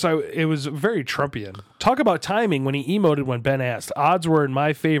 I guess it was very Trumpian." Talk about timing when he emoted when Ben asked. Odds were in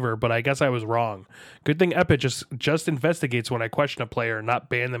my favor, but I guess I was wrong. Good thing Epic just investigates when I question a player and not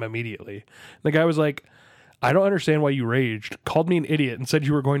ban them immediately. The guy was like, "I don't understand why you raged, called me an idiot, and said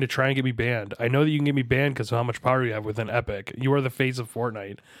you were going to try and get me banned. I know that you can get me banned because of how much power you have within Epic. You are the face of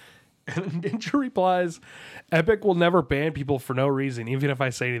Fortnite." And Ninja replies, "Epic will never ban people for no reason, even if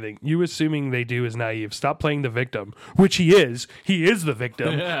I say anything. You assuming they do is naive. Stop playing the victim," which he is. He is the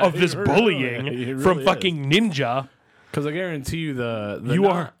victim of this bullying He really from is. fucking Ninja. Because I guarantee you You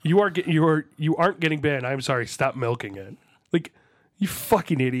aren't getting banned. I'm sorry. Stop milking it. Like, you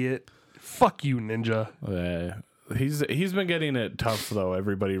fucking idiot. Fuck you, Ninja. He's been getting it tough though.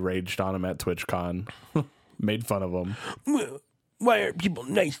 Everybody raged on him at TwitchCon, made fun of him. Why aren't people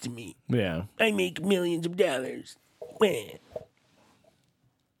nice to me? Yeah, I make millions of dollars.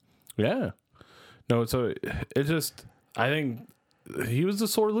 yeah. No, so it just I think he was a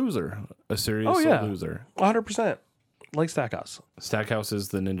sore loser, a serious sore loser. 100%. Like Stackhouse. Stackhouse is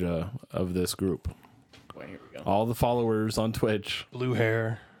the Ninja of this group. Well, here we go. All the followers on Twitch. Blue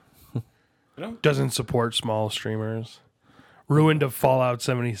hair. know? Doesn't support small streamers. Ruined a Fallout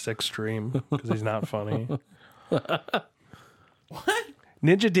 76 stream because he's not funny. What?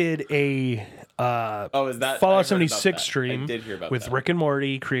 Ninja did a Is that I Fallout heard 76 about that. stream I did hear about with that. Rick and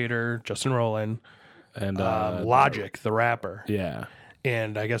Morty creator Justin Rowland, And Logic, the rapper. yeah.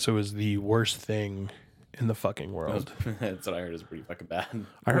 And I guess it was the worst thing in the fucking world. That's what I heard is pretty fucking bad.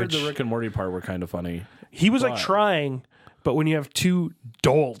 I heard Which- the Rick and Morty part were kind of funny. He was like But- trying, but when you have two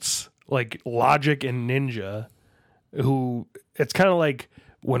dolts like Logic and Ninja, who it's kind of like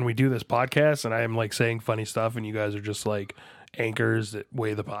when we do this podcast and I am like saying funny stuff and you guys are just like anchors that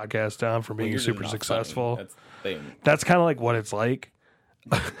weigh the podcast down from being You're just super not successful. funny. That's the thing. That's kind of like what it's like.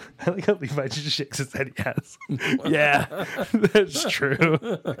 I like how Levi just shakes his head. Yes, yeah, that's true.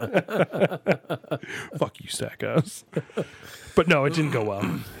 Fuck you, Stackhouse. But no, it didn't go well.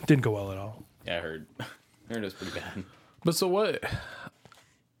 It didn't go well at all. Yeah, I heard. I heard it was pretty bad. But so what?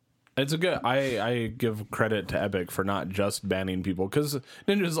 It's a good. I give credit to Epic for not just banning people because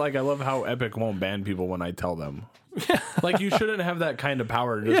Ninja's like, I love how Epic won't ban people when I tell them. Like you shouldn't have that kind of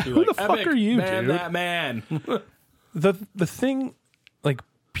power to just be who like, the fuck Epic, are you, ban dude?" that man. The thing, like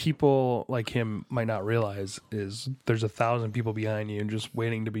people like him might not realize is there's 1,000 people behind you and just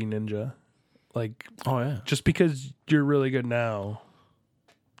waiting to be Ninja. Like Oh yeah. just because you're really good now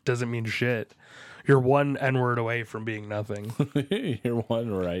doesn't mean shit. You're one N-word away from being nothing. You're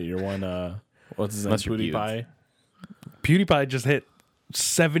one right. You're one. What's his name? Unless you're PewDiePie. PewDiePie just hit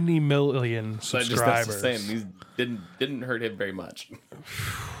 70 million So subscribers that's the same. These didn't hurt him very much.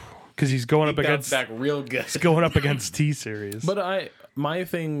 because he's going up He against bounced back real good. T-Series. But my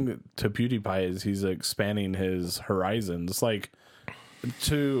thing to PewDiePie is he's expanding his horizons. Like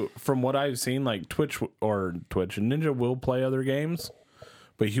from what I've seen, like Twitch Ninja will play other games,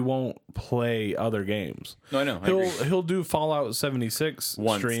 but he won't play other games. No, I know. I agree. He'll do Fallout 76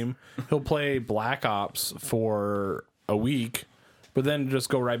 Once. stream. He'll play Black Ops for a week, but then just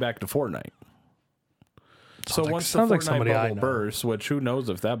go right back to Fortnite. So once the sounds like Fortnite somebody I bubble know. bursts, which who knows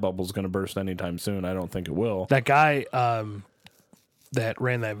if that bubble's going to burst anytime soon? I don't think it will. That guy that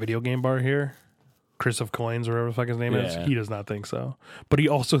ran that video game bar here, Chris of Coins or whatever the fuck his name is, Yeah. he does not think so. But he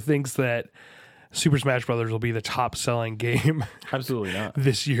also thinks that Super Smash Brothers will be the top selling game Absolutely not.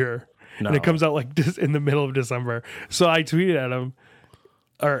 this year. No. And it comes out like this in the middle of December. So I tweeted at him,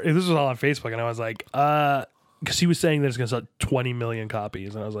 or this was all on Facebook, and I was like, because he was saying that it's going to sell 20 million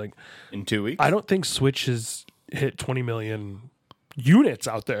copies. And I was like, In 2 weeks. I don't think Switch has hit 20 million units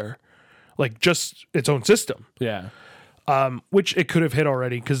out there, like just its own system, Yeah. which it could have hit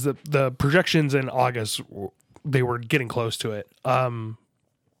already because the projections in August, they were getting close to it.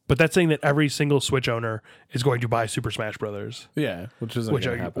 But that's saying that every single Switch owner is going to buy Super Smash Brothers, Yeah. Which isn't which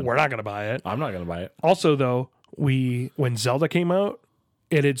going to happen. we're not going to buy it. I'm not going to buy it. Also, though, when Zelda came out,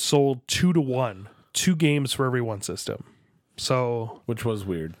 it had sold 2 to 1, 2 games for every one system. So Which was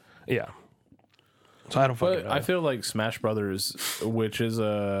weird. yeah. So I don't fucking But know. I feel like Smash Brothers, which is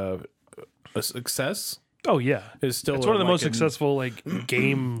a success, oh yeah, is still it's one of the like most successful like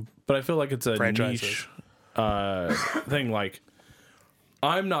game. But I feel like it's a franchises. niche thing. Like,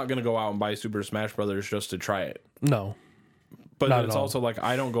 I'm not going to go out and buy Super Smash Brothers just to try it. No, But Not it's at all. also like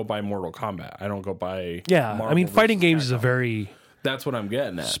I don't go buy Mortal Kombat. I don't go buy. yeah. I Marvel mean, fighting versus games is a Capcom. very That's what I'm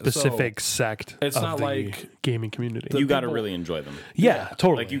getting at. specific sect it's of not the like gaming community. You got to people- really enjoy them. yeah,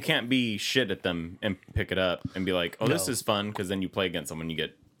 totally. Like you can't be shit at them and pick it up and be like, "Oh, this is fun," because then you play against someone, you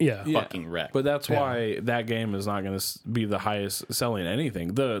get yeah. fucking wrecked. But that's why that game is not going to be the highest selling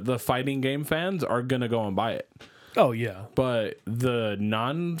anything. The fighting game fans are going to go and buy it. Oh yeah. But the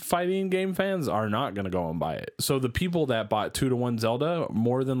non-fighting game fans are not going to go and buy it. So the people that bought 2-1 Zelda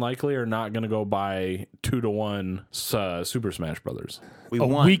more than likely are not going to go buy 2-1 Super Smash Brothers. we A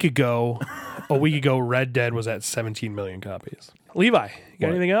won. week ago, Red Dead was at 17 million copies. Levi, you got What?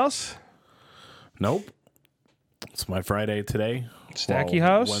 anything else? Nope. It's my Friday today. Stacky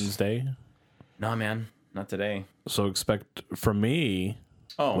House? Wednesday. Nah, man, not today. So expect from me,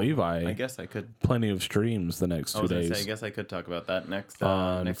 Oh, Levi, I guess I could. plenty of streams the next I 2 was gonna say, I days guess I could talk about that next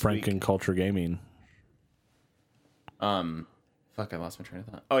on next Frank week. and Culture Gaming. Fuck, I lost my train of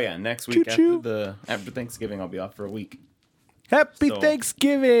thought. Oh yeah, next week Choo-choo. after Thanksgiving, I'll be off for a week. Happy So-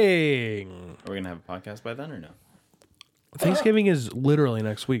 Thanksgiving. Are we gonna have a podcast by then or no? Thanksgiving is literally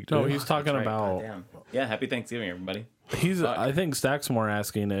next week. Dude. No, he's talking Right, about. goddamn. Yeah, happy Thanksgiving, everybody. I think Stack's more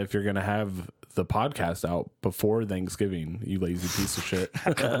asking if you're gonna have the podcast out before Thanksgiving. You lazy piece of shit.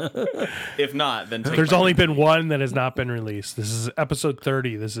 If not, then take There's my- only been one that has not been released. This is episode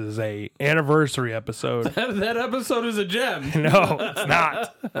 30. This is a anniversary episode. That episode is a gem. No, it's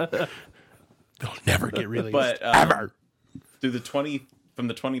not. It'll never get released. But ever. through from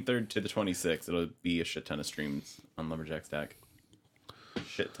the 23rd to the 26th, it'll be a shit ton of streams on Lumberjack Stack.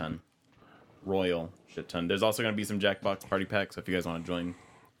 Shit ton. Royal shit ton. There's also going to be some Jackbox party packs, so if you guys want to join.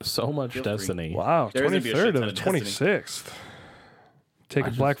 So much free. Destiny. Wow, There is gonna be a 23rd shit to ton the of Destiny. 26th.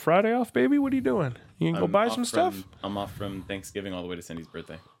 Taking Black Friday off, baby? What are you doing? You can go I'm buy off some from- stuff? I'm off from Thanksgiving all the way to Cindy's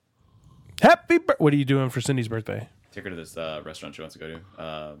birthday. What are you doing for Cindy's birthday? Take her to this restaurant she wants to go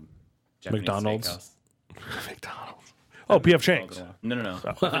to. Japanese McDonald's? steakhouse. McDonald's. Oh, P.F. Chang's. No.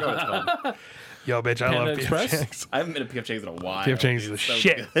 I forgot what it's called. Yo, bitch, I Panda love P.F. Express? Chang's. I haven't been to P.F. Chang's in a while. P.F. Chang's dude. is the It's so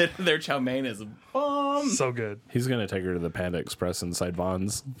shit. good. Their chow mein is a bomb. So good. He's gonna take her to the Panda Express inside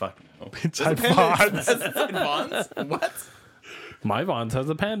Vaughn's. Fuck no. Inside There's a Panda Vons. Express inside Vons? What? My Vaughn's has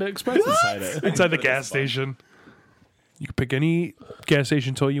a Panda Express inside it. Inside the That's gas fun. station. You can pick any gas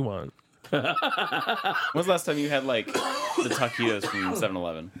station toy you want. When's the last time you had like the taquitos from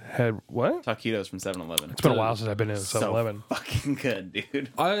 7-Eleven? Had what? Taquitos from 7-Eleven. It's been a while since I've been in 7-Eleven. So fucking good, dude.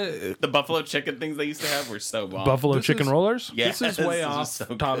 I, The buffalo chicken things they used to have were so bomb. Buffalo This chicken is- rollers? Yes, this is way those are off so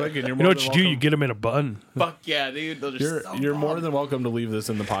good. topic, and you're You more know what than you do? You welcome- get them in a bun. Fuck yeah, dude. Those are so You're more bomb. than welcome to leave this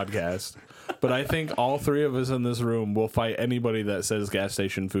in the podcast. But I think all three of us in this room will fight anybody that says gas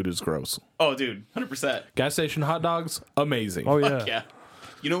station food is gross. Oh, dude, 100%. Gas station hot dogs, amazing. Oh, yeah. Fuck yeah.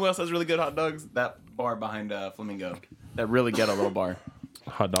 You know who else has really good hot dogs? That bar behind Flamingo. That really ghetto little bar.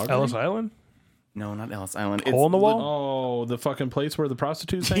 Hot dog. Ellis Island? No, not Ellis Island. Hole in the wall? Oh, the fucking place where the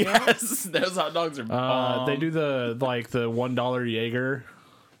prostitutes hang out. Yes, those hot dogs are bomb. They do the $1 Jaeger.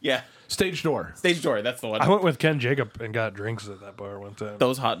 Yeah, Stage door. Stage Door. That's the one. I went with Ken Jacob and got drinks at that bar one time.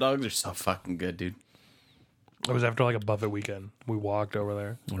 Those hot dogs are so fucking good, dude. It was after like a buffet weekend. We walked over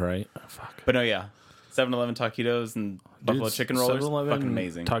there. Right. Fuck. But no, yeah, 7-Eleven taquitos and buffalo chicken rollers, 7-Eleven, fucking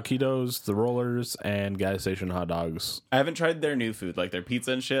amazing. Taquitos, the rollers, and gas station hot dogs. I haven't tried their new food, like their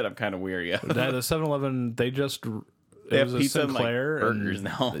pizza and shit. I'm kind of weary. The 7-Eleven, they just They it have was a pizza and, like, Sinclair burgers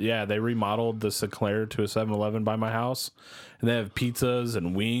now. Yeah, they remodeled the Sinclair to a 7-Eleven by my house, and they have pizzas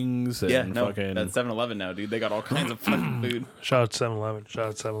and wings and Yeah, no, fucking. that's 7-Eleven now, dude. They got all kinds of fucking food. Shout out to 7-Eleven. Shout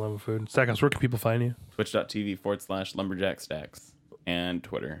out to 7-Eleven food. Stackhouse, where can people find you? Twitch.tv/Lumberjack Stacks and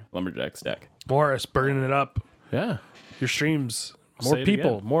Twitter Lumberjack Stack. Morris, burning it up. Yeah, Your streams. More Say it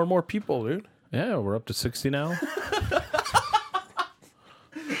people. again. More and more people, dude. yeah, we're up to 60 now.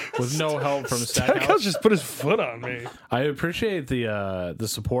 With no help from Stackhouse Stackhouse. just put his foot on me. I appreciate the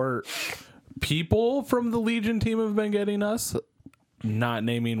support people from the Legion team have been getting us. Not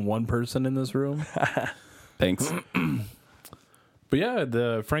naming one person in this room. Thanks. But yeah,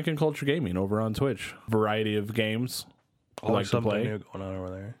 the Frank and Culture Gaming over on Twitch. Variety of games I like to something play. new going on over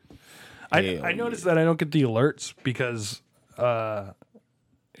there. Hell I noticed that I don't get the alerts because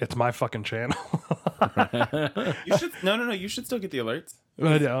it's my fucking channel. You should no. You should still get the alerts.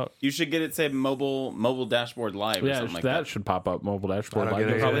 I don't. You should get it say mobile dashboard live or Yeah, something like that that. should pop up. Mobile dashboard. I don't live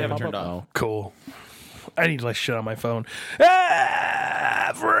get it. doesn't Probably haven't pop turned up on. now. Cool. I need less shit on my phone.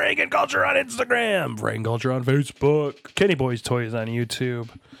 Frank and Culture on Instagram. Frank and Culture on Facebook. Kenny Boys Toys on YouTube.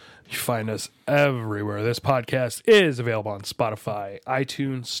 You find us everywhere. This podcast is available on Spotify,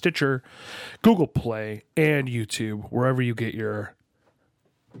 iTunes, Stitcher, Google Play, and YouTube, wherever you get your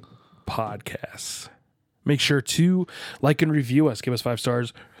podcasts. Make sure to like and review us. Give us 5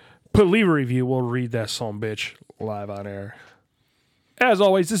 stars. Leave a review. We'll read that son bitch live on air. As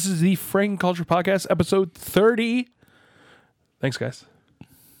always, this is the Frank Culture Podcast, episode 30. Thanks, guys.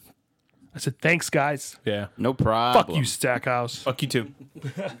 I said thanks, guys. Yeah. No problem. Fuck you, Stackhouse. Fuck you too.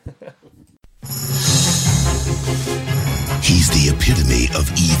 He's the epitome of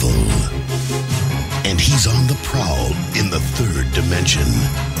evil. And he's on the prowl in the third dimension.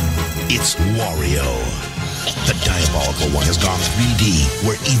 It's Wario. The diabolical one has gone 3D,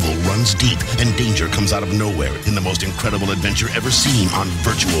 where evil runs deep and danger comes out of nowhere in the most incredible adventure ever seen on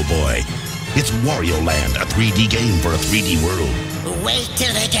Virtual Boy. It's Wario Land, a 3D game for a 3D world. Wait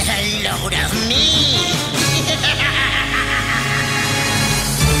till they get a load of